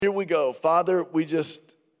Here we go. Father, we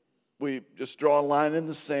just draw a line in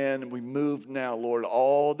the sand and we move now, Lord.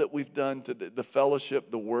 All that we've done today, the fellowship,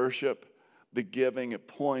 the worship, the giving, it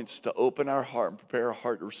points to open our heart and prepare our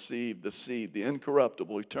heart to receive the seed, the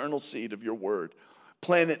incorruptible, eternal seed of your word.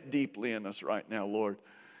 Plant it deeply in us right now, Lord.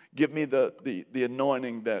 Give me the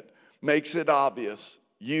anointing that makes it obvious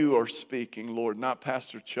you are speaking, Lord, not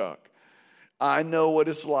Pastor Chuck. I know what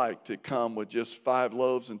it's like to come with just 5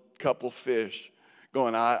 loaves and a couple fish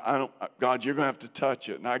going, God, you're going to have to touch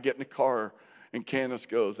it. And I get in the car and Candace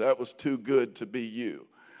goes, that was too good to be you.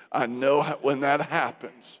 I know when that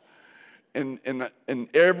happens. And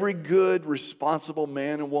every good, responsible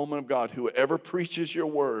man and woman of God, whoever preaches your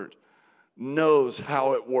word, knows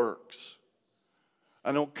how it works.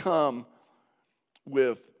 I don't come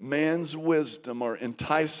with man's wisdom or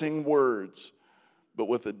enticing words, but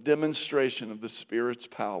with a demonstration of the Spirit's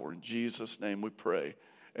power. In Jesus' name we pray.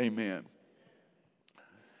 Amen.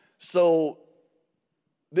 So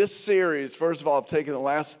this series, first of all, I've taken the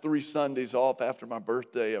last 3 Sundays off after my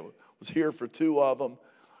birthday. I was here for 2 of them.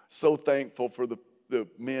 So thankful for the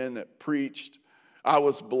men that preached. I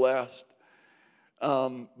was blessed.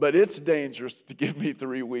 But it's dangerous to give me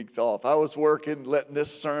 3 weeks off. I was working, letting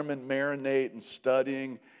this sermon marinate and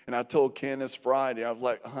studying. And I told Candace Friday, I was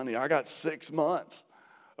like, honey, I got 6 months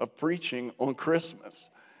of preaching on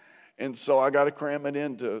Christmas. And so I got to cram it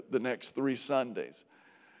into the next 3 Sundays.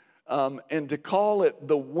 And to call it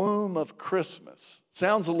the womb of Christmas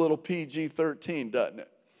sounds a little PG-13, doesn't it?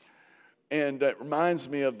 And it reminds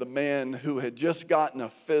me of the man who had just gotten a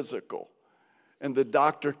physical. And the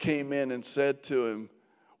doctor came in and said to him,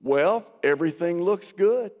 well, everything looks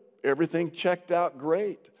good. Everything checked out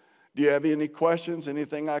great. Do you have any questions,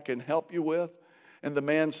 anything I can help you with? And the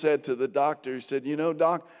man said to the doctor, he said,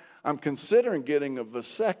 Doc, I'm considering getting a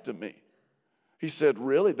vasectomy. He said,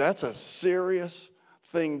 really? That's a serious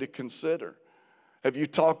thing to consider. Have you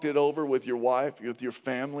talked it over with your wife, with your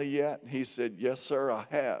family yet? And he said, yes, sir, I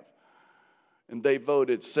have. And they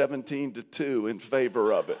voted 17-2 in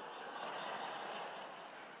favor of it.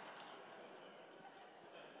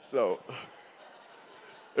 So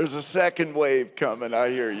there's a second wave coming, I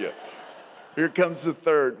hear you. Here comes the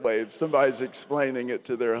third wave. Somebody's explaining it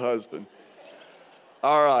to their husband.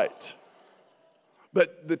 All right.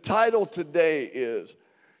 But the title today is,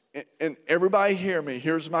 and everybody hear me,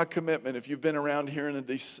 here's my commitment. If you've been around here in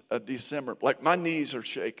a December, like my knees are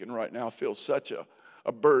shaking right now. I feel such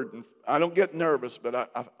a burden. I don't get nervous,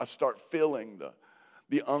 but I start feeling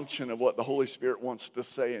the unction of what the Holy Spirit wants to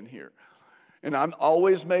say in here. And I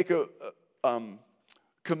always make a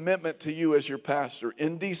commitment to you as your pastor.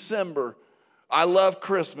 In December, I love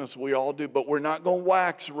Christmas, we all do, but we're not going to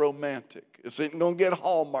wax romantic. It's not going to get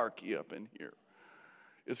Hallmarky up in here.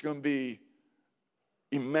 It's going to be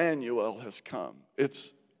Emmanuel has come.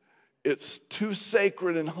 It's too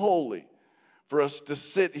sacred and holy for us to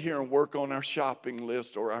sit here and work on our shopping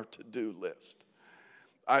list or our to-do list.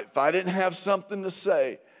 If I didn't have something to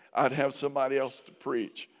say, I'd have somebody else to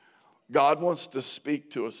preach. God wants to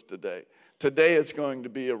speak to us today. Today is going to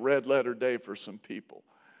be a red letter day for some people.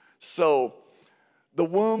 So, the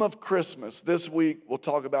womb of Christmas. This week we'll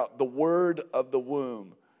talk about the word of the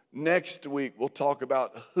womb. Next week we'll talk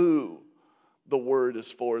about who the word is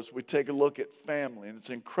for as we take a look at family. And it's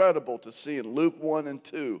incredible to see in Luke 1 and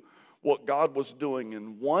 2 what God was doing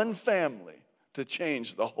in one family to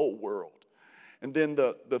change the whole world. And then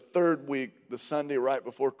the third week, the Sunday right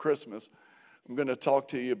before Christmas, I'm going to talk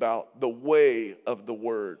to you about the way of the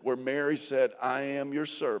word, where Mary said, I am your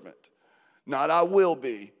servant. Not I will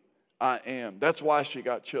be, I am. That's why she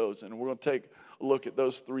got chosen. And we're going to take a look at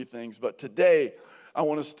those 3 things. But today, I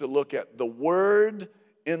want us to look at the word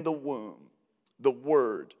in the womb. The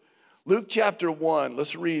word. Luke chapter 1,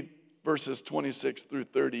 let's read verses 26 through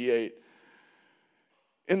 38.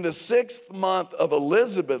 In the 6th month of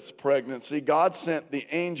Elizabeth's pregnancy, God sent the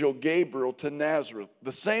angel Gabriel to Nazareth,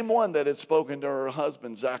 the same one that had spoken to her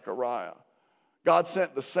husband Zechariah. God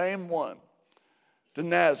sent the same one to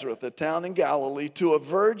Nazareth, a town in Galilee, to a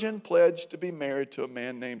virgin pledged to be married to a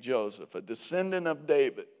man named Joseph, a descendant of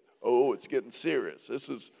David. Oh, it's getting serious. This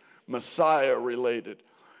is Messiah related.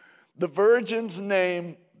 The virgin's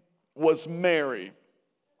name was Mary.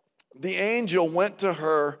 The angel went to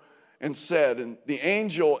her and said, and the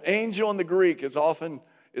angel in the Greek is often,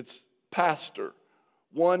 it's pastor,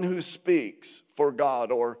 one who speaks for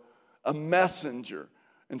God or a messenger.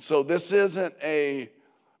 And so this isn't a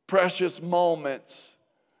precious moments,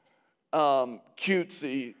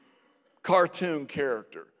 cutesy cartoon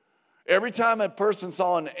character. Every time a person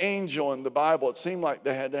saw an angel in the Bible, it seemed like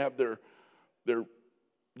they had to have their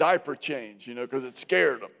diaper changed, because it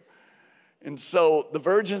scared them. And so the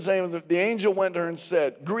virgin's name, the angel went to her and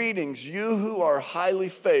said, "Greetings, you who are highly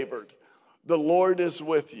favored. The Lord is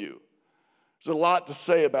with you." There's a lot to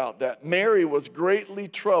say about that. Mary was greatly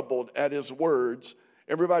troubled at his words.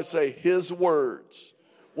 Everybody say, his words.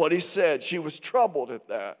 What he said. She was troubled at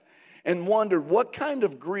that and wondered what kind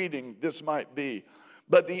of greeting this might be.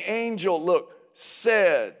 But the angel, look,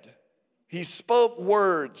 said, he spoke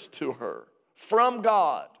words to her from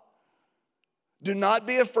God. "Do not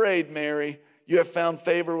be afraid, Mary. You have found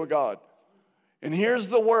favor with God." And here's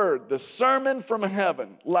the word, the sermon from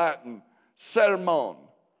heaven, Latin, sermon,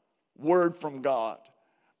 word from God.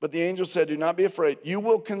 But the angel said, "Do not be afraid. You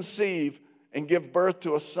will conceive and give birth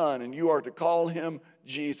to a son, and you are to call him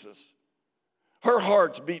Jesus." Her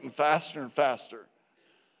heart's beating faster and faster.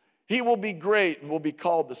 "He will be great and will be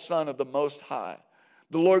called the Son of the Most High.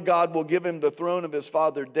 The Lord God will give him the throne of his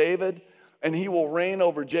father David, and he will reign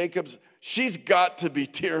over Jacob's." She's got to be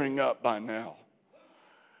tearing up by now.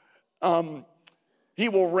 "He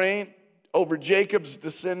will reign over Jacob's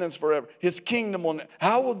descendants forever. His kingdom will..."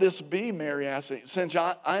 How will this be, Mary asked, "since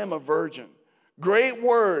I am a virgin?" Great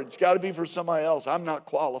words, got to be for somebody else. I'm not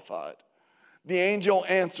qualified. The angel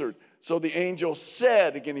answered. So the angel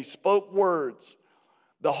said, again, he spoke words,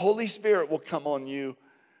 "The Holy Spirit will come on you,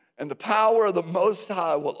 and the power of the Most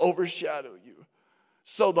High will overshadow you.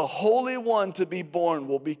 So the Holy One to be born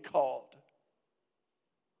will be called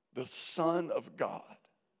the Son of God."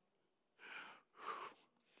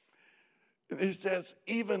 And he says,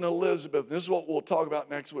 even Elizabeth, this is what we'll talk about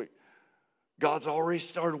next week. God's already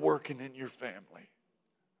started working in your family.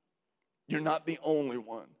 You're not the only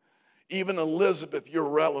one. Even Elizabeth, your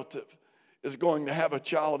relative, is going to have a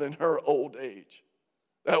child in her old age.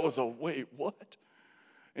 That was a wait, what?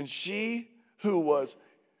 And she who was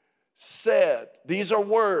said, these are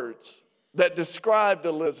words that described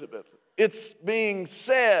Elizabeth. It's being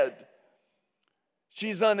said,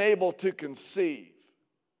 she's unable to conceive.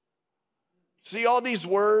 See all these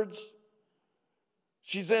words?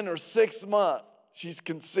 She's in her 6th month. She's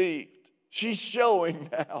conceived. She's showing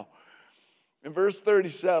now. In verse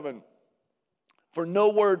 37, "For no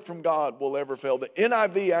word from God will ever fail." The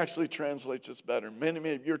NIV actually translates this better.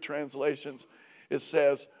 Many of your translations, it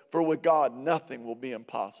says, "For with God nothing will be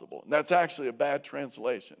impossible." And that's actually a bad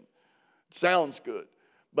translation. It sounds good,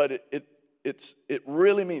 but it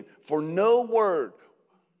really means, for no word.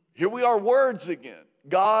 Here we are, words again.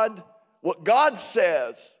 God, what God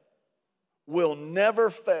says will never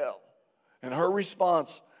fail. And her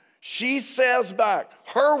response, she says back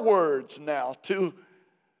her words now to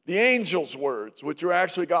the angel's words, which are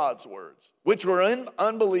actually God's words, which were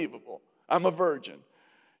unbelievable. "I'm a virgin."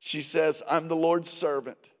 She says, "I'm the Lord's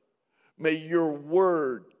servant. May your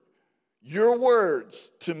words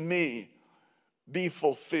to me be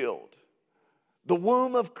fulfilled." The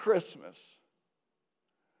womb of Christmas,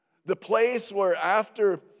 the place where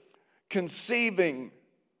after conceiving,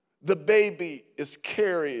 the baby is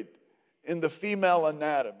carried in the female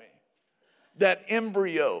anatomy. That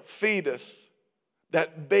embryo, fetus,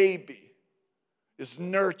 that baby is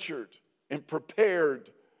nurtured and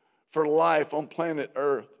prepared for life on planet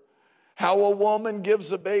Earth. How a woman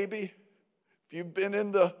gives a baby, if you've been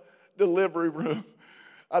in the delivery room,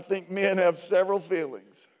 I think men have several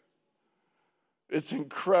feelings. It's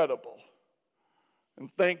incredible.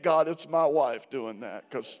 And thank God it's my wife doing that,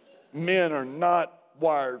 because men are not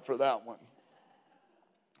wired for that one.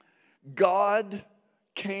 God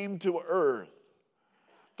came to earth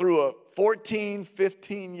through a 14,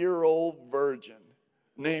 15-year-old virgin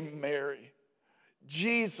named Mary.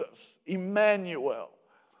 Jesus, Emmanuel,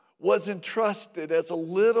 was entrusted as a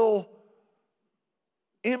little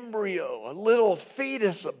embryo, a little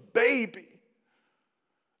fetus, a baby,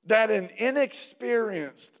 that an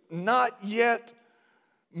inexperienced, not yet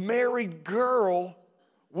married girl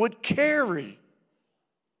would carry.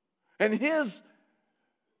 And his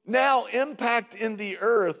now impact in the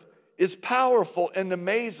earth is powerful and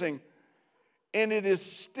amazing. And it is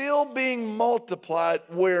still being multiplied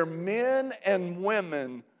where men and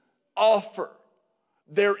women offer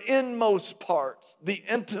their inmost parts, the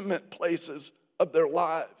intimate places of their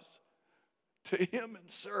lives, to him in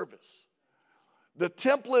service. The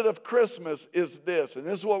template of Christmas is this, and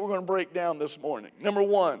this is what we're going to break down this morning. Number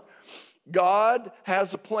one, God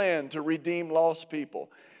has a plan to redeem lost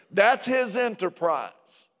people. That's his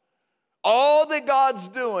enterprise. All that God's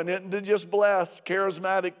doing isn't to just bless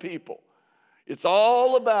charismatic people. It's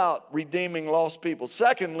all about redeeming lost people.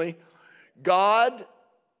 Secondly, God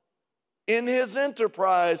in his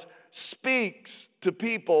enterprise speaks to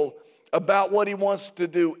people about what he wants to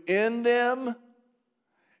do in them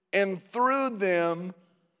and through them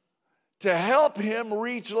to help him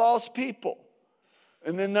reach lost people.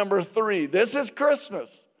 And then number 3, this is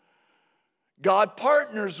Christmas. God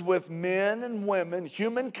partners with men and women,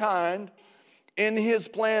 humankind, in his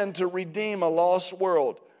plan to redeem a lost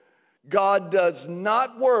world. God does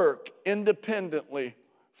not work independently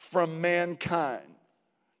from mankind.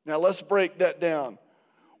 Now let's break that down.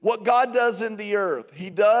 What God does in the earth, he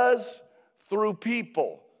does through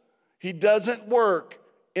people. He doesn't work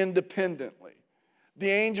independently. The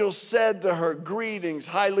angel said to her, "Greetings,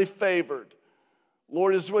 highly favored.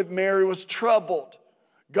 Lord is with Mary," was troubled.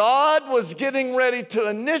 God was getting ready to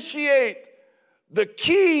initiate the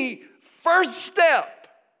key first step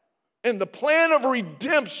in the plan of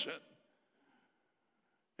redemption.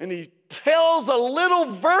 And he tells a little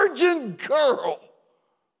virgin girl,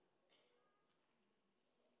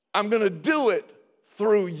 "I'm going to do it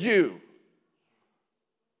through you."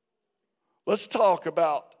 Let's talk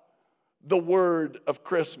about the word of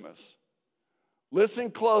Christmas. Listen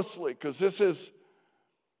closely, because this is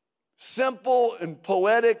simple and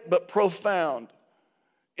poetic but profound.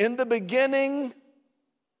 In the beginning,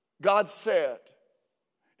 God said.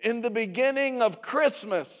 In the beginning of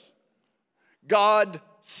Christmas, God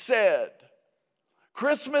said.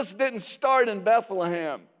 Christmas didn't start in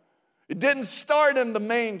Bethlehem. It didn't start in the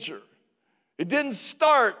manger. It didn't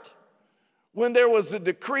start when there was a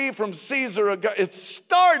decree from Caesar. It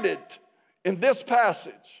started in this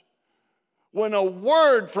passage when a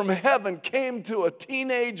word from heaven came to a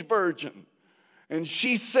teenage virgin, and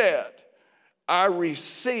she said, "I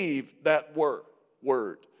receive that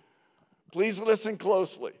word." Please listen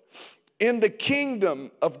closely. In the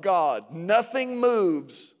kingdom of God, nothing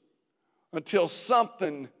moves until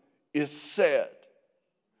something is said.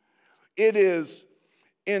 It is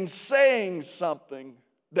in saying something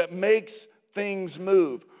that makes things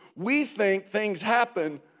move. We think things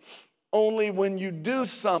happen only when you do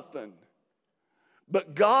something.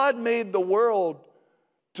 But God made the world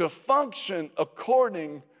to function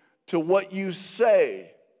according to what you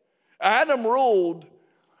say. Adam ruled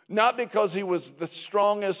not because he was the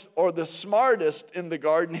strongest or the smartest in the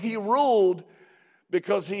garden. He ruled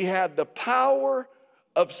because he had the power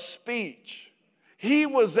of speech. He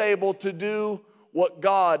was able to do what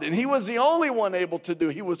God, and he was the only one able to do.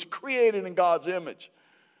 He was created in God's image.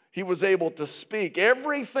 He was able to speak.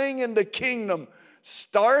 Everything in the kingdom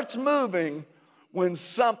starts moving when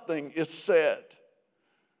something is said.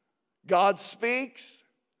 God speaks.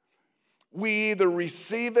 We either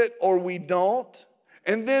receive it or we don't.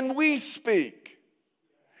 And then we speak.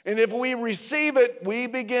 And if we receive it, we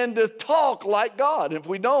begin to talk like God. If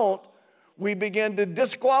we don't, we begin to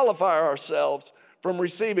disqualify ourselves from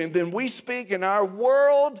receiving. Then we speak in our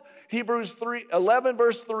world. Hebrews 11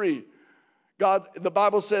 verse 3. The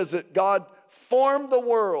Bible says that God formed the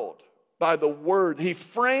world by the word. He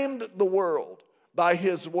framed the world by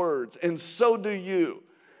his words. And so do you.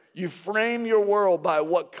 You frame your world by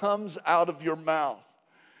what comes out of your mouth.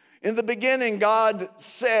 In the beginning, God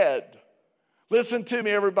said, listen to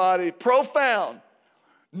me, everybody, profound.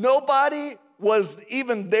 Nobody was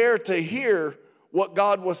even there to hear what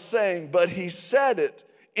God was saying, but he said it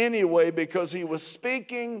anyway because he was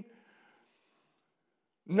speaking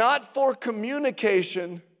not for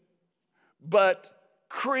communication, but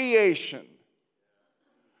creation.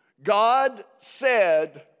 God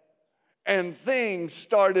said, and things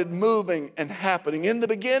started moving and happening. In the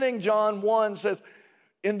beginning, John 1 says,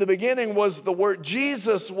 in the beginning was the Word.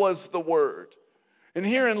 Jesus was the Word. And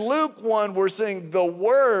here in Luke 1, we're seeing the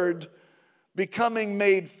Word becoming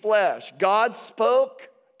made flesh. God spoke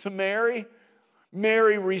to Mary.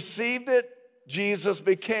 Mary received it. Jesus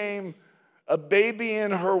became a baby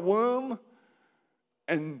in her womb.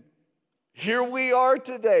 And here we are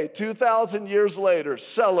today, 2,000 years later,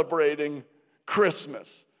 celebrating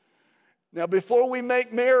Christmas. Now, before we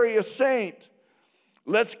make Mary a saint,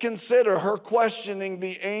 let's consider her questioning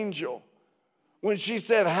the angel. When she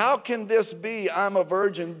said, "How can this be? I'm a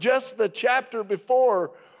virgin." Just the chapter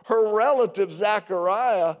before, her relative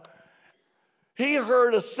Zechariah, he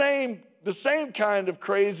heard the same kind of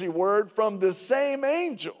crazy word from the same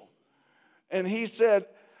angel. And he said,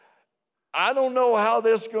 "I don't know how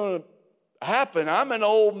this is going to happen. I'm an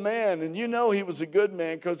old man." And you know he was a good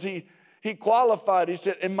man because he qualified. He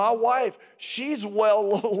said, "And my wife, she's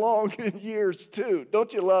well along in years too."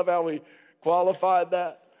 Don't you love how he qualified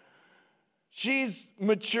that? She's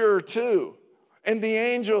mature too. And the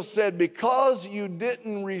angel said, "Because you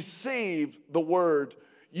didn't receive the word,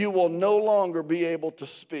 you will no longer be able to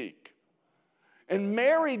speak." And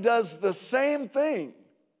Mary does the same thing,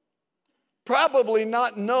 probably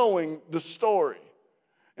not knowing the story.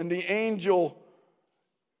 And the angel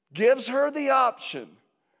gives her the option.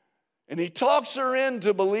 And he talks her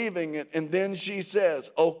into believing it, and then she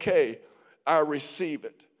says, okay, I receive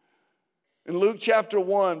it. In Luke chapter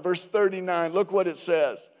 1, verse 39, look what it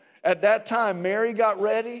says. At that time, Mary got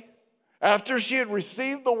ready after she had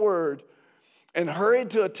received the word and hurried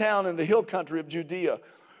to a town in the hill country of Judea,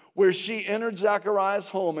 where she entered Zachariah's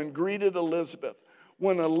home and greeted Elizabeth.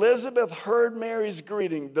 When Elizabeth heard Mary's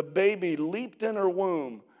greeting, the baby leaped in her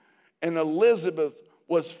womb, and Elizabeth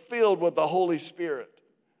was filled with the Holy Spirit.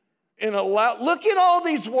 Look at all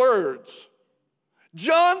these words.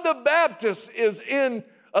 John the Baptist is in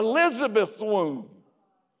Elizabeth's womb.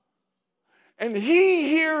 And he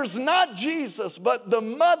hears not Jesus, but the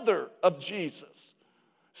mother of Jesus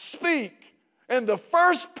speak. And the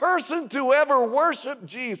first person to ever worship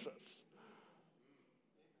Jesus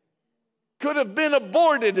could have been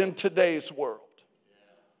aborted in today's world.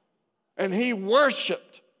 And he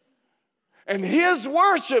worshiped. And his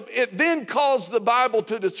worship, it then caused the Bible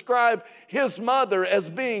to describe his mother as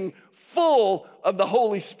being full of the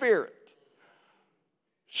Holy Spirit.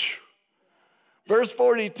 Verse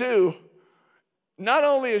 42, not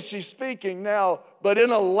only is she speaking now, but in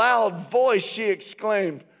a loud voice she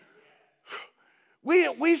exclaimed.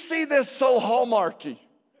 We see this so hallmarky.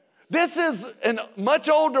 This is a much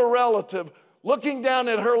older relative looking down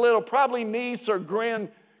at her little, probably niece or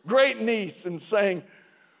great niece, and saying,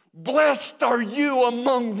 blessed are you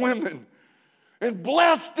among women, and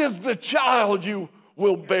blessed is the child you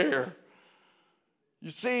will bear. You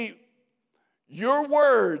see, your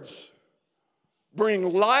words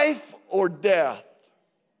bring life or death.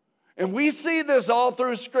 And we see this all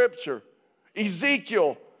through Scripture.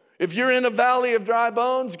 Ezekiel, if you're in a valley of dry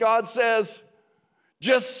bones, God says,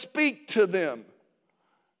 just speak to them,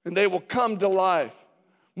 and they will come to life.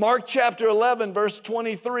 Mark chapter 11, verse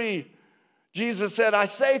 23, Jesus said, I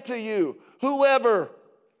say to you, whoever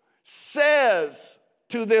says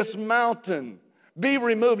to this mountain, be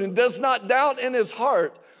removed, and does not doubt in his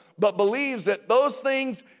heart, but believes that those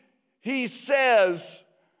things he says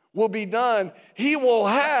will be done, he will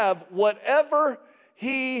have whatever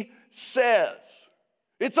he says.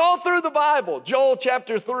 It's all through the Bible. Joel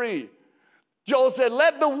chapter 3. Joel said,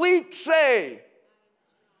 let the weak say,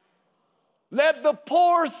 let the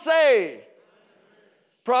poor say.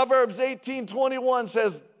 Proverbs 18:21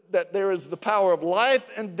 says that there is the power of life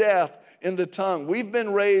and death in the tongue. We've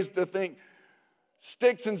been raised to think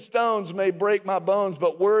sticks and stones may break my bones,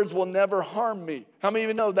 but words will never harm me. How many of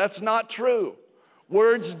you know that's not true?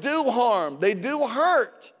 Words do harm. They do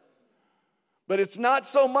hurt. But it's not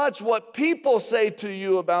so much what people say to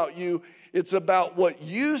you about you. It's about what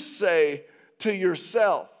you say to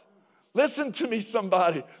yourself. Listen to me,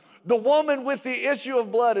 somebody. The woman with the issue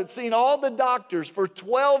of blood had seen all the doctors for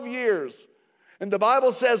 12 years. And the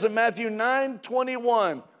Bible says in Matthew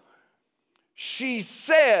 9:21, she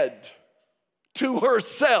said to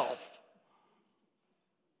herself,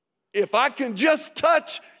 if I can just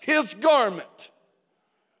touch his garment,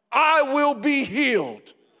 I will be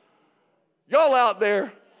healed. Y'all out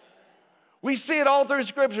there, we see it all through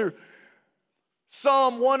Scripture.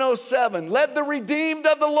 Psalm 107, let the redeemed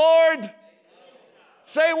of the Lord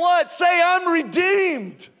say what? Say, I'm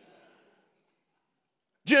redeemed.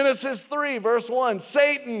 Genesis 3, verse 1,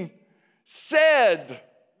 Satan said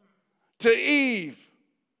to Eve,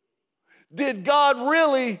 did God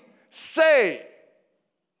really say?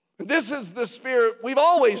 This is the spirit we've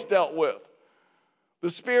always dealt with. The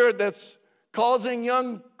spirit that's causing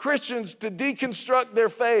young Christians to deconstruct their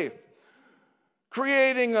faith.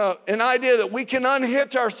 Creating an idea that we can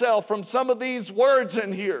unhitch ourselves from some of these words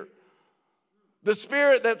in here. The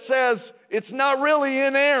spirit that says it's not really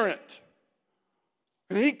inerrant.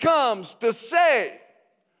 And he comes to say,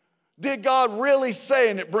 did God really say?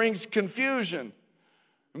 And it brings confusion.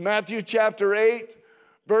 In Matthew chapter 8,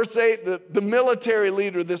 verse 8, the military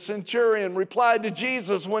leader, the centurion, replied to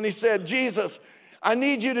Jesus when he said, Jesus, I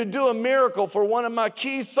need you to do a miracle for one of my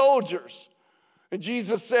key soldiers. And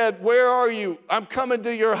Jesus said, where are you? I'm coming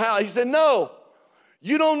to your house. He said, no,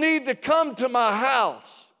 you don't need to come to my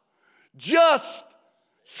house. Just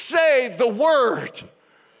say the word.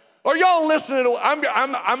 Are y'all listening?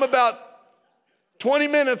 I'm about 20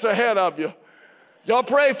 minutes ahead of you. Y'all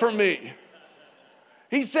pray for me.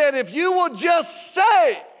 He said, if you will just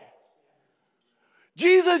say,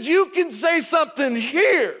 Jesus, you can say something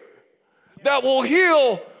here that will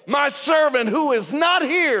heal my servant who is not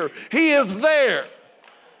here. He is there.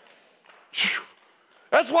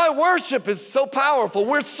 That's why worship is so powerful.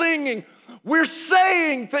 We're singing, we're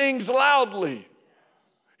saying things loudly.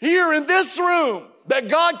 Here in this room, that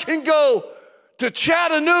God can go to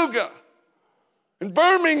Chattanooga and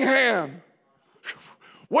Birmingham,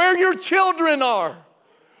 where your children are,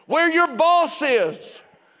 where your boss is.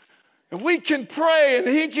 And we can pray and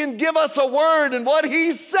he can give us a word, and what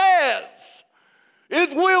he says,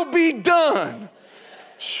 it will be done.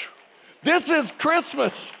 This is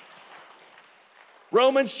Christmas.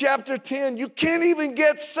 Romans chapter 10, you can't even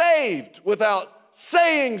get saved without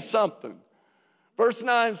saying something. Verse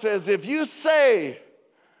 9 says, if you say,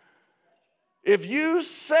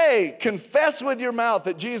 confess with your mouth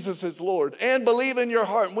that Jesus is Lord and believe in your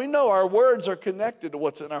heart, and we know our words are connected to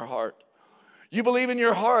what's in our heart. You believe in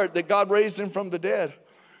your heart that God raised him from the dead,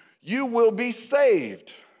 you will be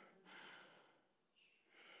saved.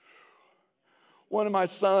 One of my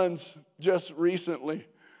sons just recently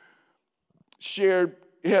shared,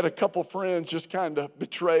 he had a couple friends just kind of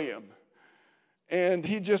betray him. And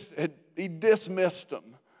he dismissed them.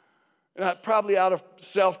 And probably out of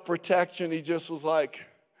self-protection, he just was like,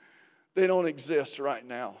 they don't exist right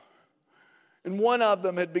now. And one of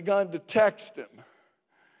them had begun to text him.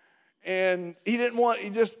 And he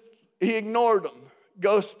ignored them,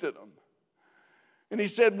 ghosted them. And he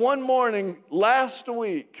said one morning last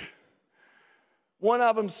week, one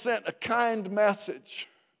of them sent a kind message.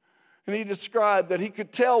 And he described that he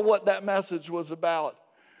could tell what that message was about.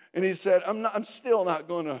 And he said, I'm still not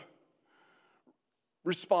going to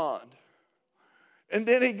respond. And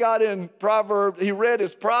then he got in he read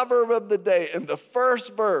his proverb of the day, and the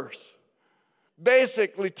first verse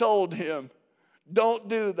basically told him, don't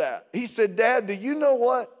do that. He said, Dad, do you know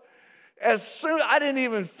what? I didn't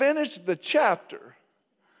even finish the chapter,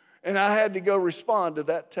 and I had to go respond to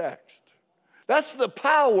that text. That's the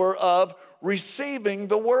power of receiving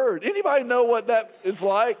the word. Anybody know what that is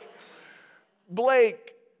like?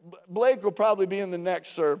 Blake will probably be in the next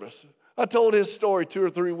service. I told his story 2 or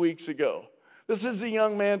 3 weeks ago. This is a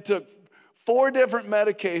young man, took 4 different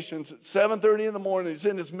medications at 7:30 in the morning. He's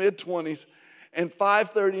in his mid-20s, and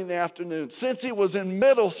 5:30 in the afternoon. Since he was in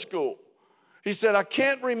middle school, he said, I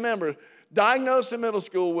can't remember, diagnosed in middle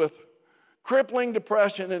school with crippling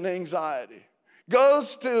depression and anxiety.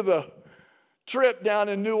 Goes to the trip down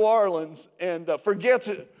in New Orleans and forgets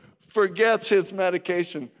his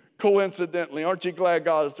medication coincidentally. Aren't you glad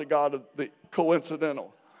God is the God of the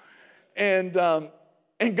coincidental? And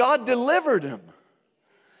God delivered him.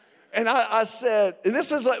 And I said, and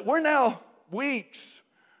this is like, we're now weeks,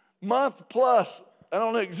 month plus, I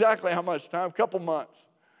don't know exactly how much time, a couple months.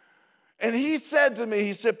 And he said to me,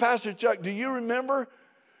 he said, Pastor Chuck, do you remember?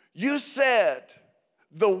 You said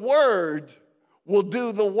the word will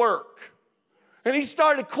do the work. And he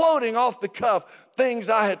started quoting off the cuff things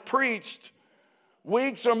I had preached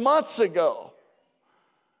weeks or months ago.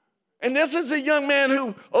 And this is a young man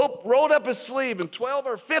who rolled up his sleeve and 12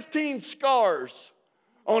 or 15 scars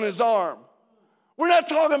on his arm. We're not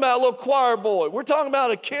talking about a little choir boy. We're talking about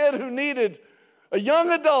a kid who needed, a young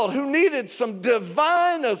adult who needed some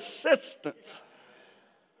divine assistance.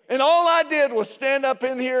 And all I did was stand up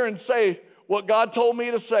in here and say what God told me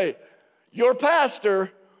to say. Your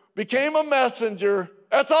pastor became a messenger.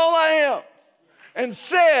 That's all I am. And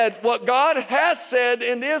said what God has said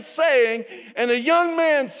and is saying. And a young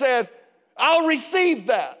man said, I'll receive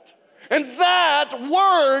that. And that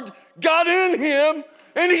word got in him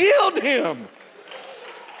and healed him.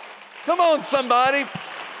 Come on, somebody.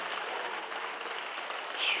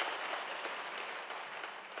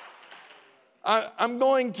 I'm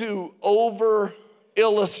going to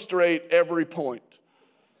over-illustrate every point,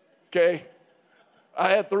 okay? I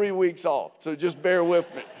had 3 weeks off, so just bear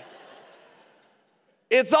with me.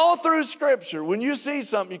 It's all through Scripture. When you see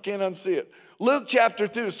something, you can't unsee it. Luke chapter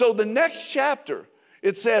 2. So the next chapter,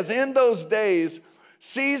 it says, in those days,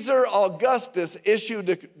 Caesar Augustus issued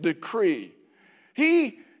a decree.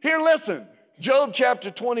 Here, listen, Job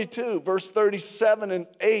chapter 22, verse 37 and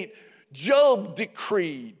 8, Job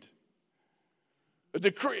decreed. A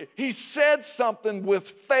decree. He said something with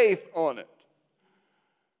faith on it.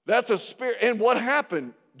 That's a spirit. And what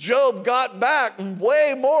happened? Job got back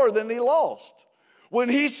way more than he lost when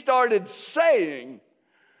he started saying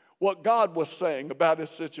what God was saying about his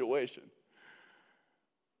situation.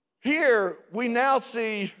 Here we now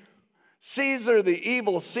see Caesar, the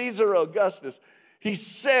evil Caesar Augustus. He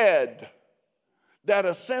said that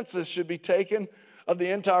a census should be taken of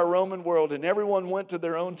the entire Roman world, and everyone went to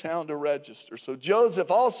their own town to register. So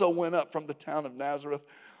Joseph also went up from the town of Nazareth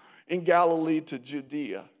in Galilee to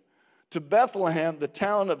Judea, to Bethlehem, the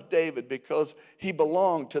town of David, because he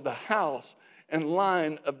belonged to the house and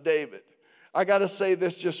line of David. I got to say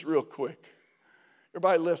this just real quick.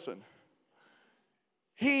 Everybody listen.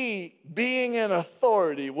 He, being in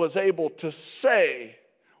authority, was able to say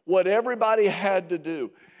what everybody had to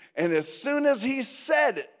do. And as soon as he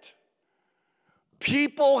said it,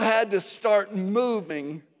 people had to start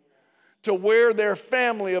moving to where their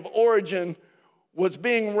family of origin was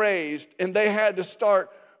being raised, and they had to start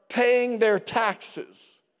paying their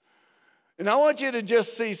taxes. And I want you to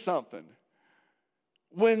just see something.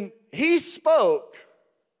 When he spoke,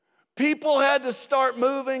 people had to start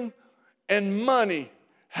moving, and money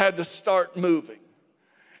had to start moving.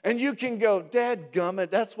 And you can go, dadgummit,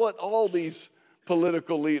 that's what all these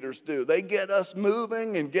political leaders do. They get us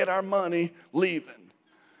moving and get our money leaving.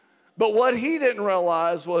 But what he didn't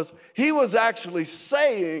realize was he was actually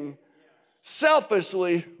saying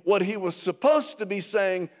selfishly what he was supposed to be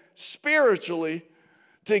saying spiritually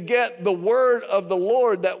to get the word of the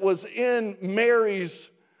Lord that was in Mary's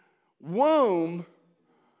womb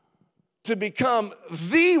to become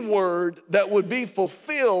the word that would be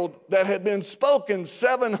fulfilled that had been spoken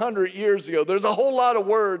 700 years ago. There's a whole lot of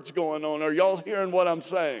words going on. Are y'all hearing what I'm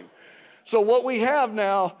saying? So what we have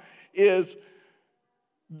now is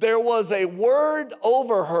there was a word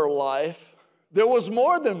over her life. There was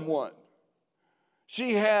more than one.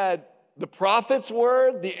 She had the prophet's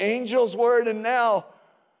word, the angel's word, and now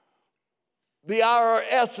the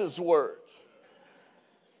IRS's word.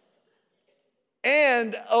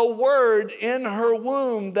 And a word in her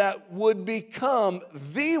womb that would become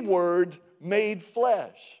the word made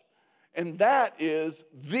flesh. And that is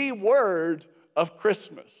the word of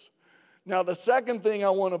Christmas. Now, the second thing I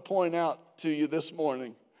want to point out to you this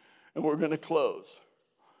morning, and we're going to close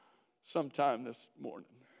sometime this morning.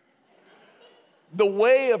 The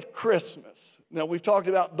way of Christmas. Now, we've talked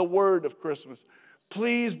about the word of Christmas.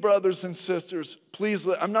 Please, brothers and sisters, please,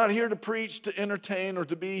 I'm not here to preach, to entertain, or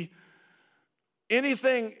to be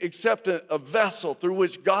anything except a vessel through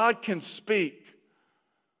which God can speak.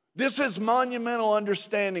 This is monumental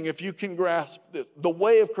understanding if you can grasp this. The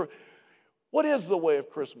way of Christmas. What is the way of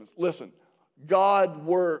Christmas? Listen, God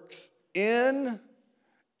works in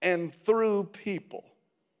and through people.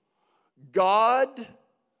 God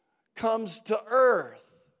comes to earth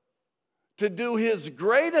to do his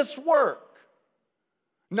greatest work,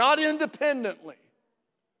 not independently.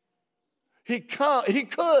 He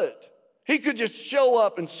could just show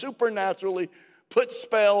up and supernaturally put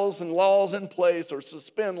spells and laws in place or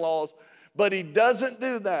suspend laws, but he doesn't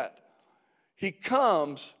do that. He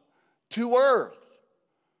comes to earth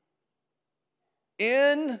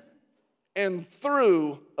in and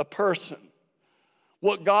through a person.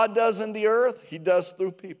 What God does in the earth, he does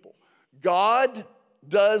through people. God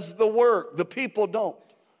does the work. The people don't.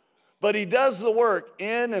 But he does the work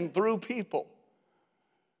in and through people.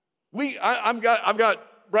 I've got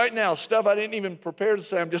right now stuff I didn't even prepare to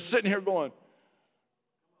say. I'm just sitting here going,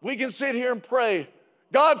 we can sit here and pray.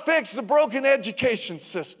 God, fix the broken education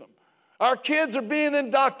system. Our kids are being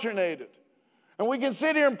indoctrinated. And we can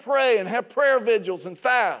sit here and pray and have prayer vigils and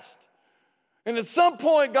fast. And at some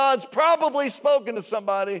point, God's probably spoken to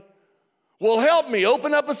somebody, well, help me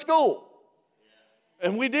open up a school.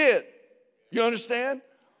 And we did. You understand?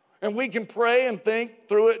 And we can pray and think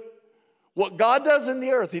through it. What God does in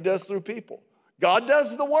the earth, he does through people. God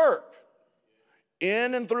does the work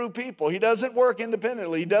in and through people. He doesn't work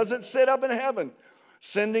independently. He doesn't sit up in heaven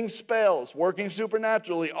sending spells, working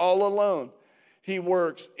supernaturally all alone. He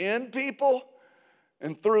works in people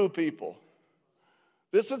and through people.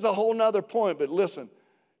 This is a whole nother point, but listen,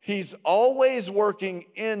 he's always working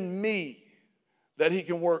in me that he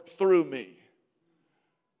can work through me.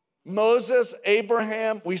 Moses,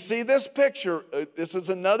 Abraham, we see this picture. This is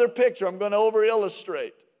another picture I'm going to over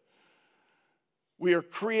illustrate. We are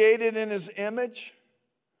created in his image.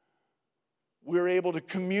 We're able to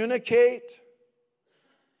communicate.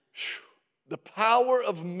 The power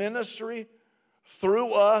of ministry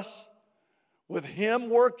through us, with him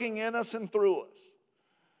working in us and through us.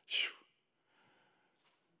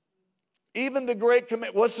 Even the great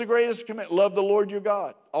command. What's the greatest command? Love the Lord your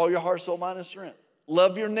God, all your heart, soul, mind, and strength.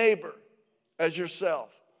 Love your neighbor as yourself.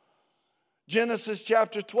 Genesis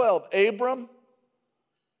chapter 12. Abram,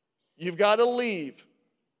 you've got to leave.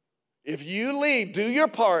 If you leave, do your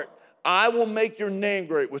part, I will make your name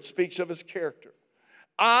great, which speaks of his character.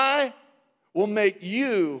 I will make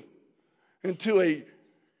you into a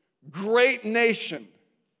great nation.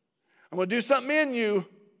 I'm going to do something in you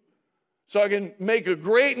so I can make a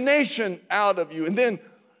great nation out of you. And then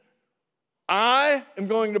I am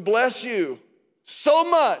going to bless you so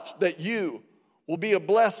much that you will be a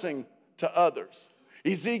blessing to others.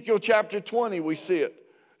 Ezekiel chapter 20, we see it.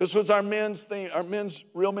 This was our men's theme, our men's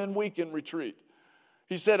Real Men Weekend retreat.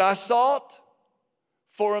 He said, I sought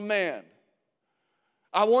for a man.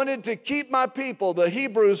 I wanted to keep my people, the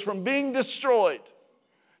Hebrews, from being destroyed.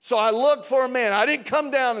 So I looked for a man. I didn't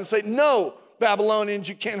come down and say, no, Babylonians,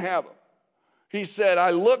 you can't have them. He said,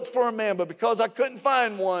 I looked for a man, but because I couldn't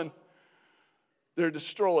find one, they're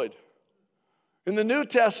destroyed. In the New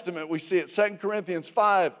Testament, we see it, 2 Corinthians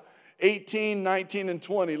 5, 18, 19, and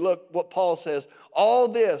 20. Look what Paul says. All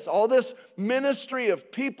this ministry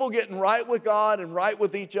of people getting right with God and right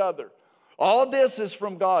with each other, all this is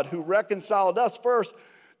from God, who reconciled us first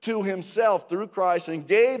to himself through Christ and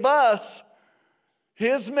gave us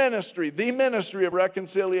his ministry, the ministry of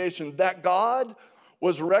reconciliation, that God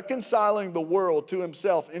was reconciling the world to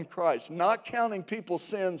himself in Christ, not counting people's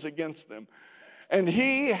sins against them. And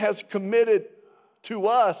he has committed to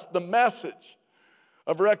us the message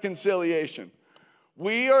of reconciliation.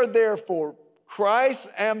 We are therefore Christ's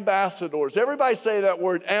ambassadors. Everybody say that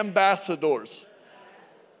word, ambassadors.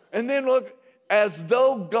 And then look, as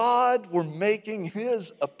though God were making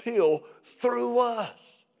his appeal through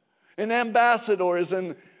us. An ambassador is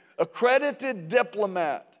an accredited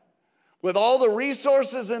diplomat with all the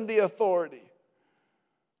resources and the authority,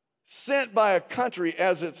 sent by a country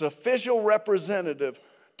as its official representative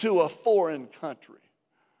to a foreign country.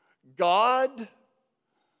 God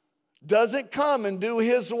doesn't come and do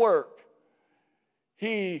his work.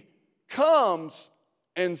 He comes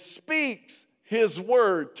and speaks his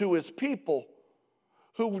word to his people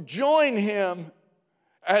who join him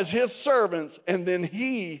as his servants, and then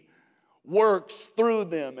he works through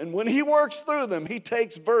them. And when he works through them, he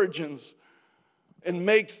takes virgins and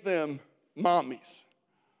makes them mommies.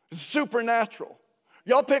 It's supernatural.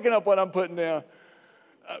 Y'all picking up what I'm putting down?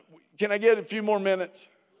 Can I get a few more minutes?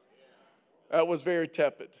 That was very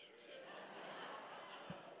tepid.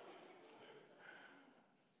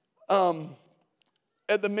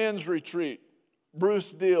 At the men's retreat,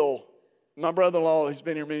 Bruce Deal, my brother-in-law, he's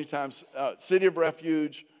been here many times, City of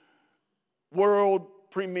Refuge, world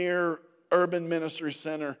premier urban ministry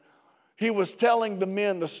center. He was telling the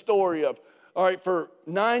men the story of, all right, for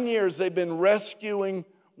 9 years they've been rescuing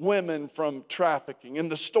women from trafficking, and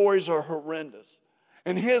the stories are horrendous.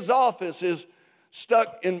 And his office is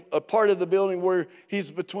stuck in a part of the building where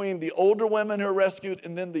he's between the older women who are rescued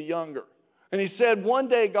and then the younger. And he said one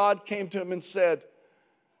day God came to him and said,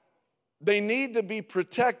 they need to be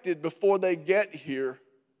protected before they get here.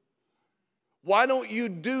 Why don't you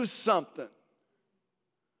do something?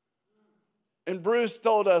 And Bruce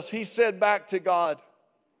told us, he said back to God,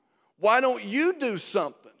 why don't you do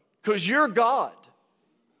something? Because you're God.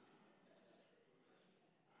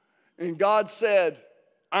 And God said,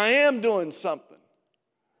 I am doing something.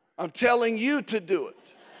 I'm telling you to do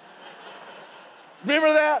it.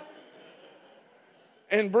 Remember that?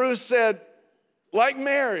 And Bruce said, like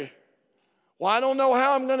Mary, well, I don't know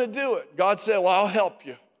how I'm going to do it. God said, well, I'll help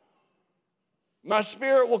you. My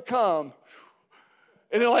spirit will come.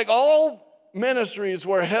 And like all ministries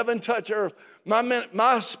where heaven touch earth,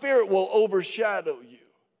 my spirit will overshadow you.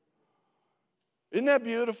 Isn't that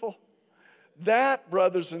beautiful? That,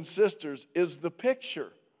 brothers and sisters, is the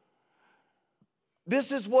picture.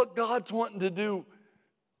 This is what God's wanting to do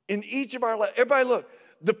in each of our lives. Everybody look,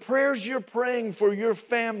 the prayers you're praying for your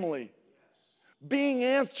family being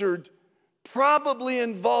answered probably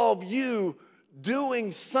involve you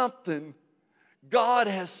doing something God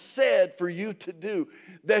has said for you to do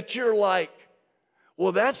that you're like,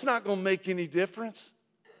 well, that's not going to make any difference.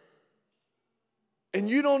 And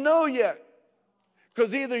you don't know yet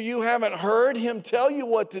because either you haven't heard him tell you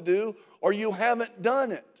what to do or you haven't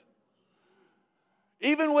done it.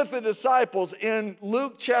 Even with the disciples in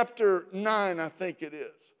Luke chapter 9, I think it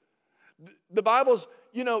is. The Bible's,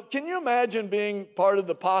 can you imagine being part of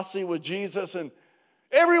the posse with Jesus and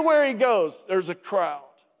everywhere he goes, there's a crowd.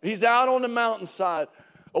 He's out on the mountainside,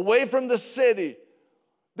 away from the city.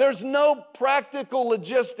 There's no practical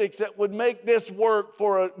logistics that would make this work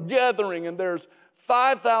for a gathering, and there's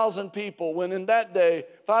 5,000 people, when in that day,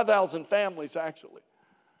 5,000 families actually.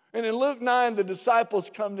 And in Luke 9, the disciples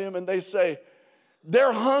come to him and they say,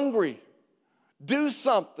 they're hungry. Do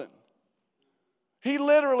something. He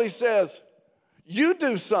literally says, you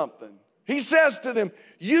do something. He says to them,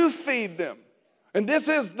 you feed them. And this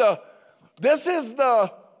is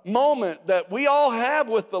the moment that we all have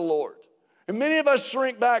with the Lord. And many of us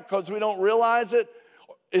shrink back because we don't realize it.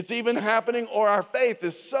 It's even happening, or our faith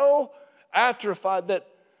is so atrophied that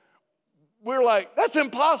we're like, that's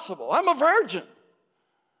impossible. I'm a virgin.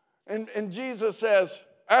 And Jesus says,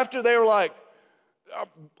 after they were like,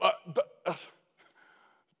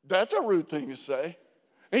 that's a rude thing to say.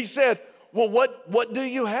 He said, well, what do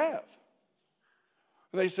you have?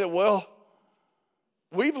 And they said, well,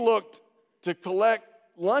 we've looked to collect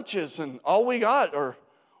lunches, and all we got are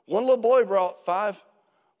one little boy brought 5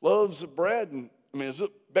 loaves of bread, and it's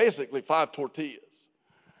basically 5 tortillas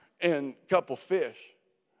and a couple fish.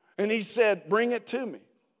 And he said, bring it to me.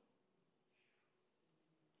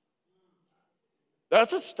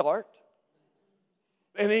 That's a start.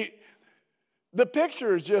 And the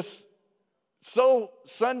picture is just so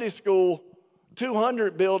Sunday school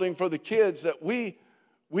 200 building for the kids that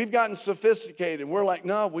we've gotten sophisticated. We're like,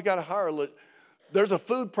 no, we got to hire. There's a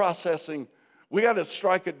food processing. We got to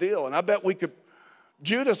strike a deal. And I bet we could.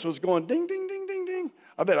 Judas was going ding, ding, ding, ding, ding.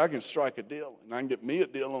 I bet I can strike a deal. And I can get me a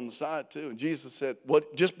deal on the side too. And Jesus said,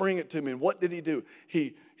 "What? Just bring it to me." And what did he do?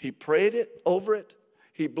 He prayed it over it.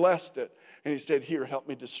 He blessed it. And he said, "Here, help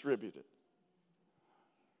me distribute it.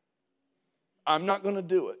 I'm not going to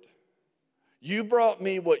do it. You brought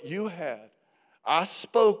me what you had. I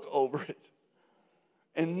spoke over it.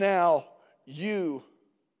 And now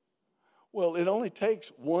well, it only takes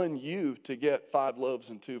one you to get 5 loaves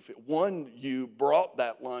and 2 fish. One you brought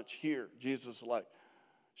that lunch here. Jesus is like,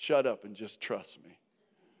 shut up and just trust me.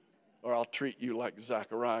 Or I'll treat you like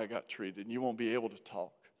Zechariah got treated, and you won't be able to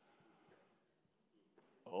talk."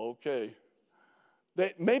 Okay.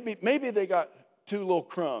 Maybe they got 2 little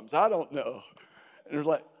crumbs. I don't know. And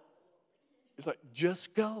it's like,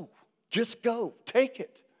 just go. Just go. Take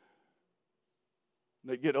it.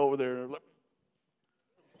 And they get over there and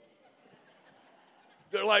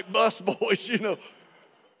they're like bus boys, you know.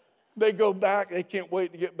 They go back. They can't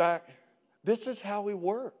wait to get back. This is how he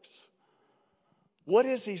works. What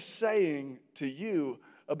is he saying to you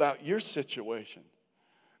about your situation?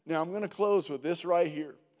 Now, I'm going to close with this right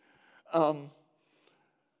here. I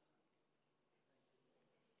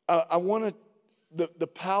want the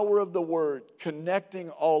power of the word connecting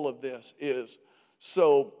all of this is,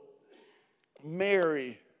 so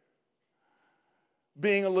Mary,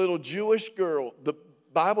 being a little Jewish girl, the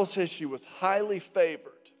Bible says she was highly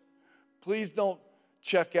favored. Please don't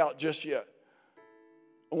check out just yet.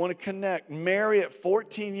 I want to connect. Mary at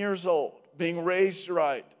 14 years old, being raised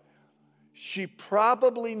right, she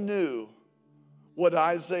probably knew what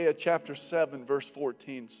Isaiah chapter 7 verse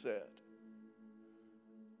 14 said.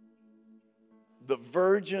 The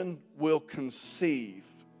virgin will conceive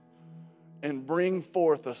and bring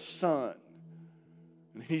forth a son,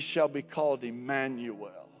 and he shall be called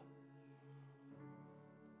Emmanuel.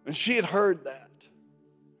 And she had heard that.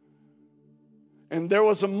 And there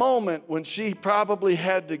was a moment when she probably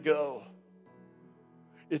had to go.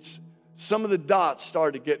 Some of the dots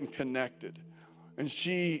started getting connected. And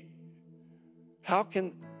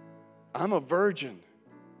I'm a virgin.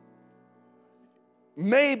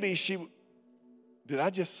 Maybe did I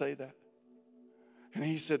just say that? And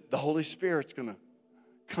he said, the Holy Spirit's going to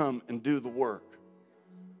come and do the work.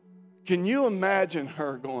 Can you imagine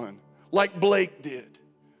her going, like Blake did?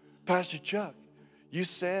 Pastor Chuck, you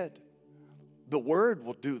said the word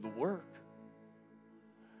will do the work.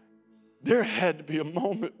 There had to be a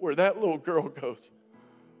moment where that little girl goes,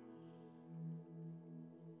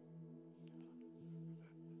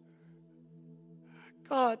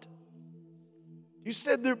 God, you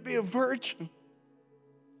said there'd be a virgin.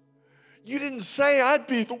 You didn't say I'd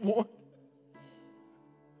be the one.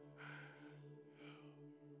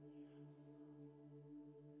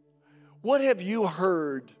 What have you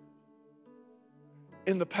heard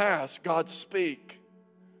in the past God speak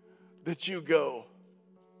that you go,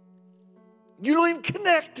 you don't even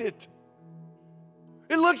connect it?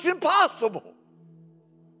 It looks impossible.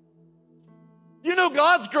 You know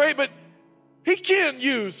God's great, but He can't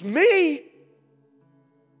use me.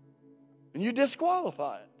 And you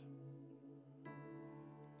disqualify it.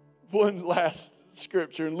 One last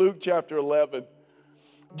scripture in Luke chapter 11.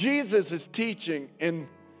 Jesus is teaching, and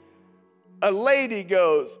a lady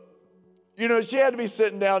goes, she had to be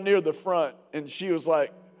sitting down near the front, and she was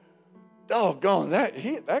like, doggone,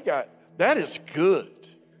 that guy, that is good.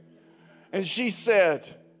 And she said,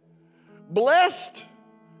 blessed,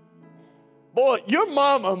 boy, your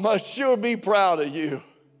mama must sure be proud of you.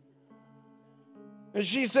 And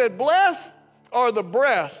she said, blessed are the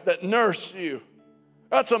breasts that nurse you.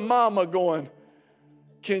 That's a mama going,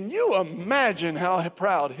 can you imagine how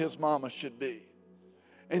proud his mama should be?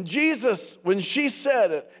 And Jesus, when she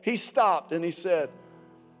said it, he stopped and he said,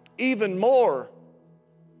 even more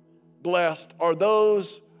blessed are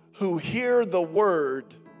those who hear the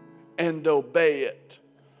word and obey it.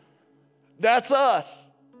 That's us.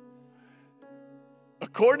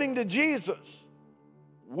 According to Jesus,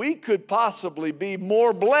 we could possibly be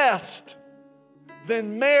more blessed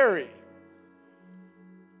than Mary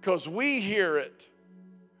because we hear it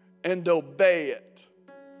and obey it.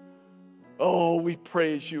 Oh, we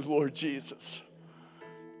praise you, Lord Jesus.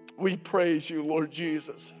 We praise you, Lord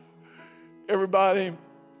Jesus. Everybody,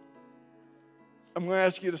 I'm going to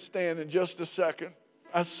ask you to stand in just a second.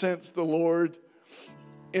 I sense the Lord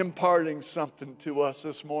imparting something to us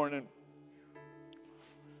this morning.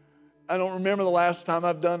 I don't remember the last time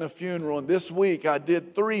I've done a funeral, and this week I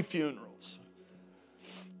did 3 funerals.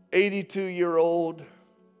 82-year-old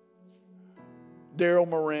Daryl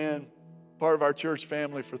Moran, part of our church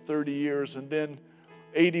family for 30 years, and then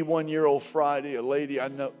 81-year-old Friday, a lady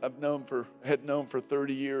had known for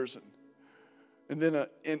 30 years, and then an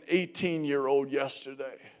 18-year-old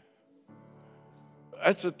yesterday.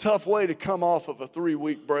 That's a tough way to come off of a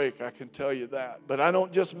 3-week break, I can tell you that. But I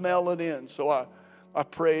don't just mail it in, so I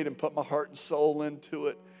prayed and put my heart and soul into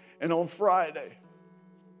it. And on Friday,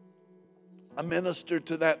 I ministered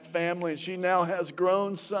to that family, and she now has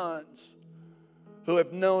grown sons who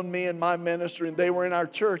have known me and my ministry, and they were in our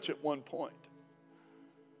church at one point.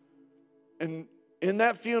 And in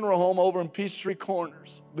that funeral home over in Peachtree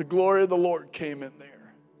Corners, the glory of the Lord came in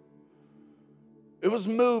there. It was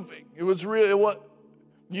moving. It was really what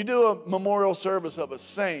you do a memorial service of a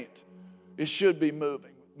saint, it should be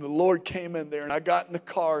moving. The Lord came in there, and I got in the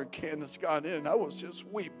car, and Candace got in, and I was just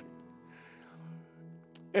weeping.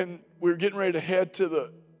 And we were getting ready to head to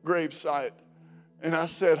the gravesite, and I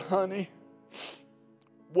said, honey,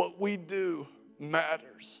 what we do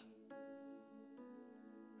matters.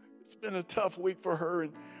 It's been a tough week for her,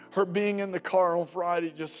 and her being in the car on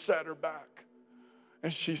Friday just set her back.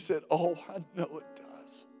 And she said, oh, I know it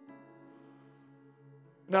does.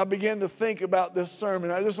 And I began to think about this sermon.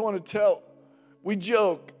 I just want to tell, we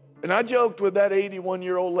joke, and I joked with that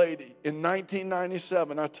 81-year-old lady in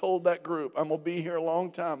 1997. I told that group, I'm going to be here a long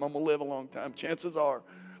time. I'm going to live a long time. Chances are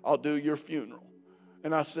I'll do your funeral.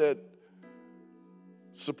 And I said,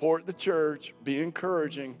 support the church, be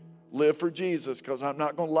encouraging, live for Jesus, because I'm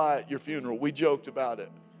not going to lie at your funeral. We joked about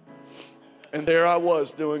it. And there I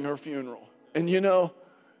was doing her funeral. And you know,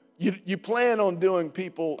 you plan on doing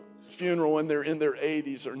people's funeral when they're in their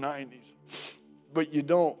 80s or 90s, but you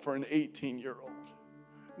don't for an 18-year-old.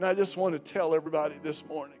 And I just want to tell everybody this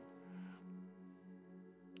morning,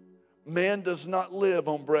 man does not live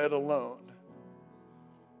on bread alone,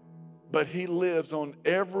 but he lives on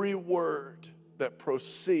every word that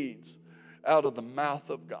proceeds out of the mouth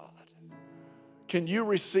of God. Can you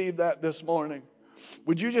receive that this morning?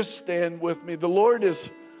 Would you just stand with me? The Lord is,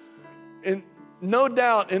 and no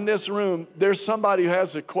doubt in this room, there's somebody who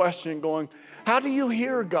has a question going, how do you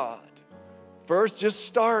hear God? First, just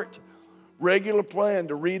start. Regular plan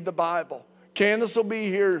to read the Bible. Candace will be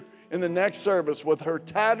here in the next service with her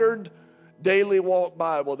tattered Daily Walk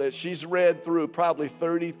Bible that she's read through probably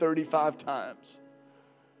 30, 35 times.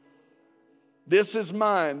 This is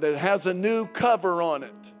mine that has a new cover on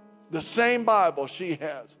it. The same Bible she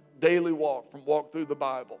has, Daily Walk, from Walk Through the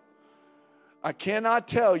Bible. I cannot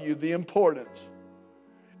tell you the importance.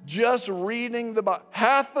 Just reading the Bible.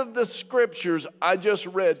 Half of the scriptures I just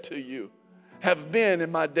read to you have been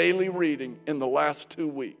in my daily reading in the last 2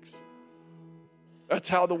 weeks. That's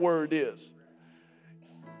how the Word is.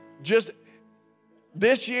 Just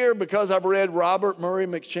this year, because I've read Robert Murray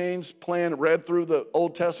McChain's plan, read through the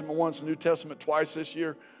Old Testament once, New Testament twice this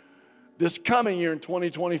year. This coming year in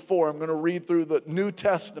 2024, I'm going to read through the New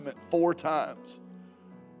Testament 4 times.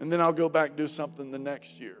 And then I'll go back and do something the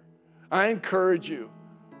next year. I encourage you.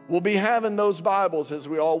 We'll be having those Bibles as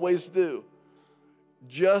we always do.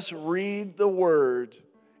 Just read the Word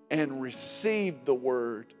and receive the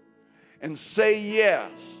Word and say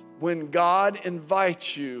yes when God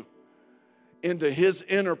invites you into His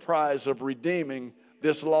enterprise of redeeming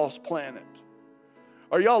this lost planet.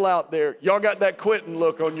 Are y'all out there? Y'all got that quitting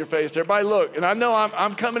look on your face. Everybody look. And I know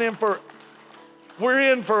I'm coming in for, we're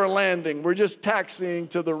in for a landing. We're just taxiing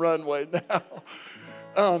to the runway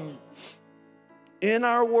now. In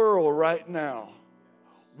our world right now,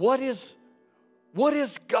 what is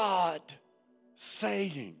God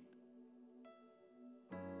saying?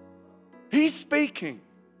 He's speaking.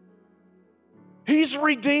 He's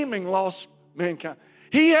redeeming lost mankind.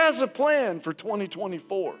 He has a plan for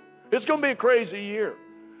 2024. It's going to be a crazy year.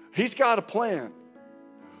 He's got a plan.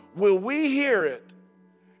 Will we hear it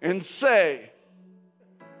and say,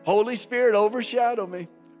 Holy Spirit, overshadow me.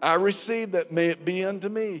 I receive that. May it be unto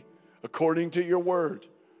me according to your word.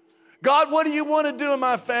 God, what do you want to do in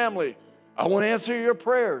my family? I want to answer your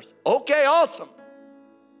prayers. Okay, awesome.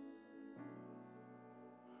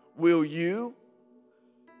 Will you?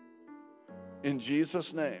 In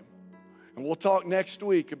Jesus' name. And we'll talk next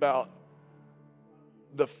week about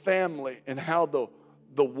the family and how the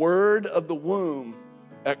word of the womb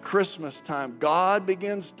at Christmas time, God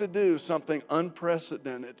begins to do something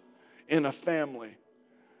unprecedented in a family.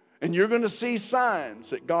 And you're going to see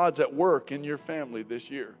signs that God's at work in your family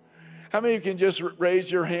this year. How many of you can just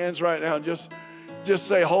raise your hands right now and just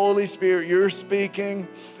say, Holy Spirit, you're speaking.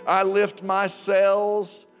 I lift my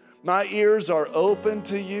cells, My ears are open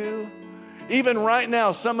to you. Even right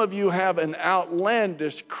now, some of you have an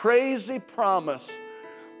outlandish, crazy promise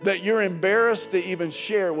that you're embarrassed to even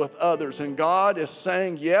share with others. And God is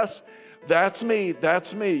saying, yes, that's me,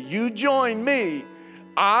 that's me. You join me.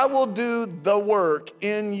 I will do the work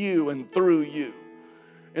in you and through you.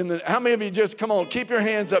 How many of you just, come on, keep your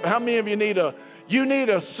hands up. How many of you need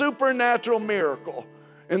a supernatural miracle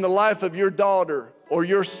in the life of your daughter or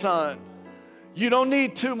your son? You don't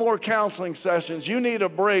need 2 more counseling sessions. You need a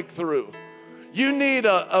breakthrough. You need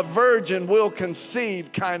a virgin will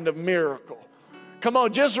conceive kind of miracle. Come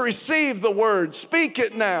on, just receive the word. Speak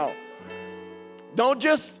it now. Don't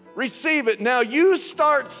just receive it. Now you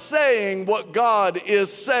start saying what God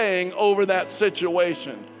is saying over that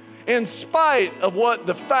situation. In spite of what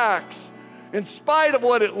the facts, in spite of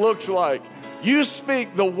what it looks like, you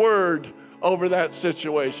speak the word over that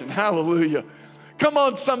situation. Hallelujah. Come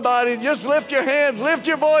on, somebody, just lift your hands, lift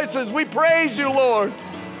your voices. We praise you, Lord.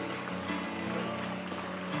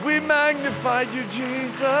 We magnify you,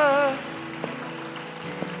 Jesus.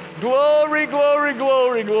 Glory, glory,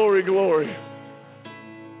 glory, glory, glory.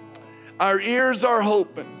 Our ears are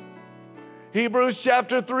open. Hebrews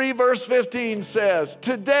chapter 3, verse 15 says,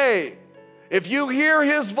 today, if you hear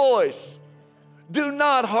his voice, do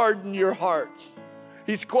not harden your hearts.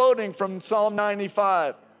 He's quoting from Psalm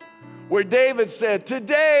 95, where David said,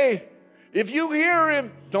 today, if you hear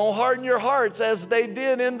him, don't harden your hearts as they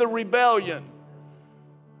did in the rebellion.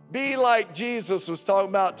 Be like Jesus was talking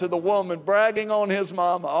about to the woman bragging on his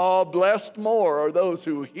mama. Oh, blessed more are those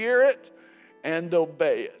who hear it and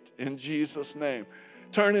obey it in Jesus' name.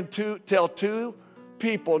 Turn and tell 2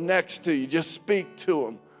 people next to you, just speak to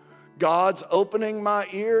them. God's opening my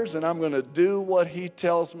ears and I'm going to do what he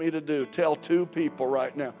tells me to do. Tell 2 people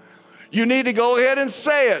right now. You need to go ahead and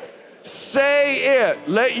say it. Say it.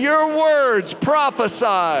 Let your words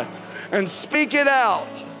prophesy and speak it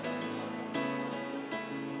out.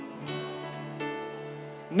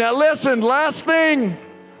 Now listen, last thing,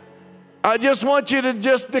 I just want you to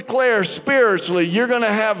just declare spiritually, you're going to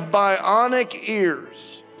have bionic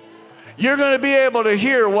ears. You're going to be able to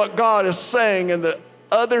hear what God is saying in the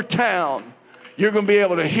other town. You're going to be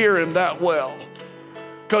able to hear him that well.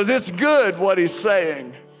 Because it's good what he's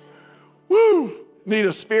saying. Woo! Need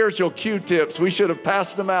a spiritual Q-tips. We should have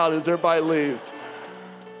passed them out as everybody leaves.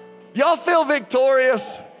 Y'all feel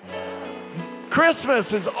victorious?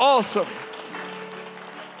 Christmas is awesome.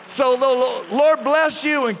 So the Lord bless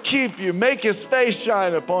you and keep you. Make his face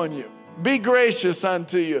shine upon you. Be gracious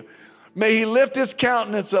unto you. May he lift his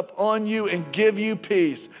countenance up on you and give you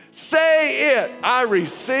peace. Say it. I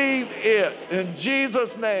receive it. In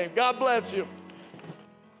Jesus' name. God bless you.